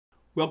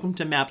Welcome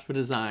to Maps for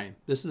Design.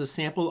 This is a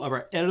sample of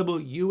our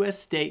editable U.S.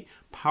 state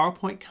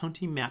PowerPoint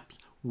county maps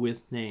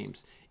with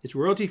names. It's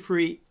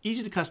royalty-free,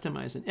 easy to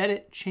customize and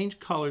edit, change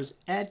colors,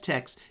 add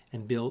text,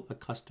 and build a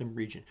custom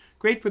region.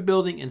 Great for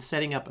building and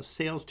setting up a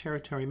sales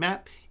territory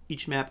map.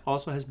 Each map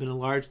also has been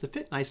enlarged to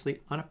fit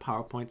nicely on a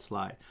PowerPoint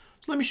slide.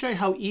 So let me show you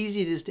how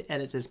easy it is to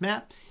edit this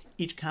map.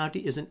 Each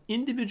county is an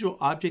individual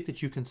object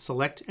that you can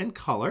select and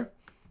color.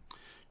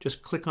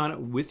 Just click on it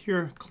with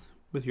your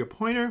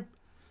pointer.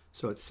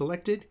 So it's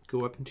selected,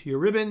 go up into your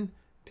ribbon,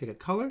 pick a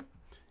color,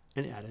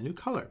 and add a new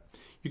color.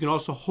 You can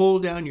also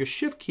hold down your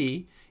Shift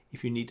key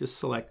if you need to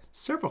select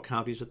several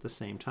counties at the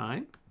same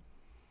time.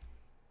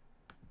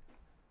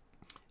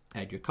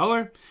 Add your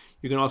color.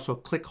 You can also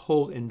click,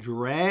 hold, and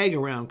drag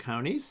around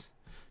counties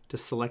to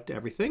select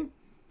everything.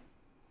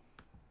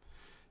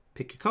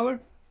 Pick your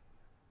color,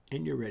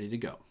 and you're ready to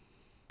go.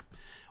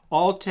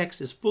 All text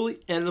is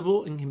fully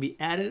editable and can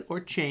be added or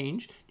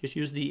changed. Just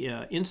use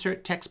the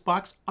Insert Text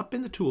box up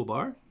in the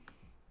toolbar.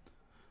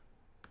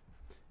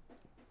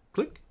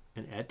 Click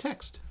and add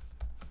text.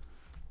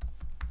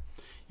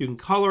 You can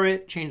color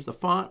it, change the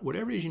font,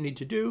 whatever it is you need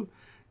to do.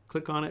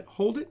 Click on it,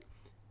 hold it,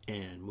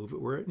 and move it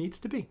where it needs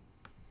to be.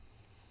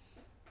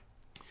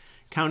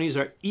 Counties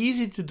are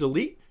easy to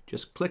delete.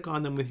 Just click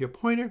on them with your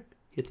pointer,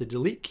 hit the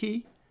delete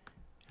key,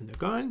 and they're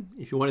gone.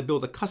 If you want to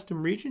build a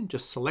custom region,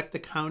 just select the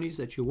counties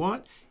that you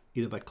want,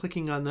 either by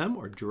clicking on them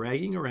or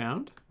dragging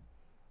around.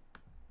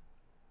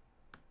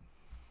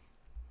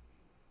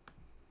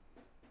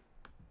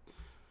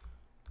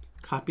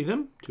 Copy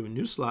them to a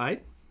new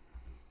slide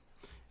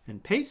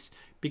and paste.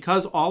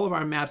 Because all of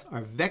our maps are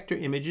vector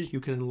images,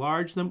 you can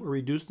enlarge them or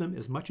reduce them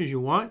as much as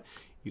you want.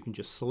 You can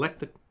just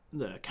select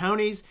the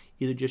counties,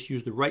 either just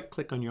use the right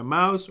click on your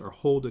mouse or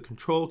hold the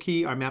control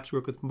key. Our maps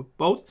work with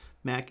both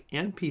Mac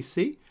and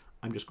PC.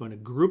 I'm just going to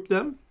group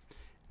them.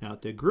 Now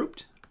that they're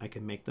grouped, I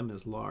can make them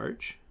as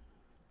large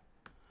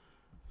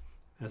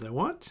as I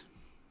want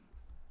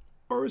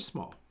or as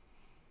small.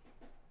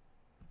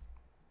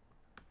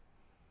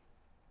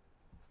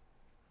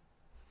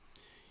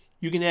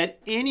 You can add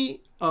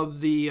any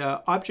of the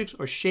objects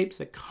or shapes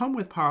that come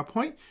with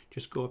PowerPoint.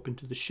 Just go up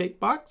into the shape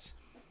box,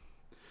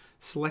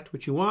 select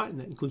what you want,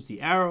 and that includes the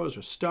arrows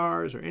or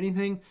stars or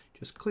anything.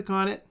 Just click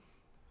on it,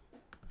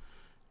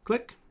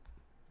 click,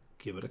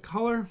 give it a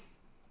color,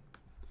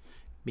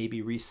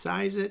 maybe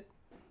resize it,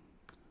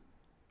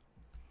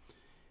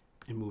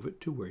 and move it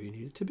to where you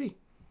need it to be.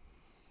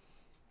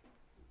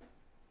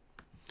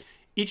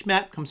 Each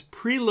map comes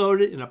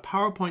preloaded in a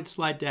PowerPoint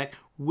slide deck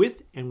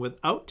with and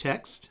without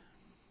text,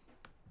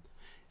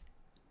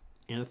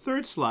 and a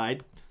third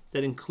slide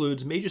that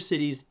includes major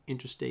cities,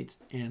 interstates,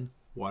 and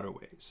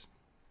waterways.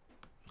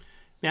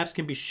 Maps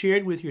can be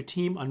shared with your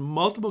team on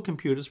multiple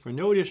computers for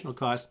no additional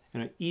cost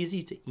and are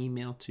easy to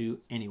email to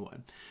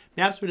anyone.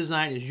 Maps for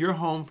Design is your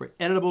home for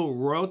editable,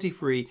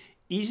 royalty-free,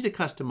 easy to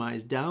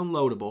customize,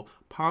 downloadable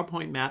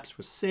PowerPoint maps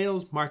for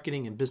sales,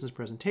 marketing, and business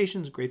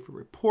presentations, great for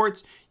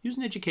reports, used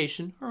in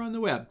education, or on the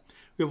web.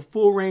 We have a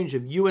full range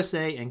of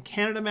USA and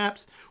Canada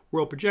maps,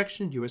 world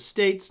projections, US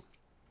states,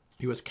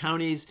 U.S.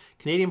 counties,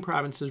 Canadian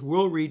provinces,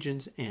 world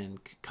regions, and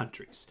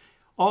countries.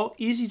 All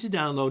easy to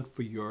download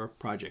for your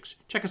projects.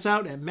 Check us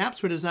out at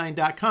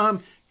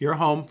mapsfordesign.com, your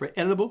home for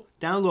editable,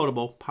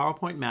 downloadable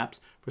PowerPoint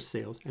maps for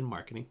sales and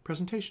marketing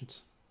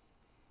presentations.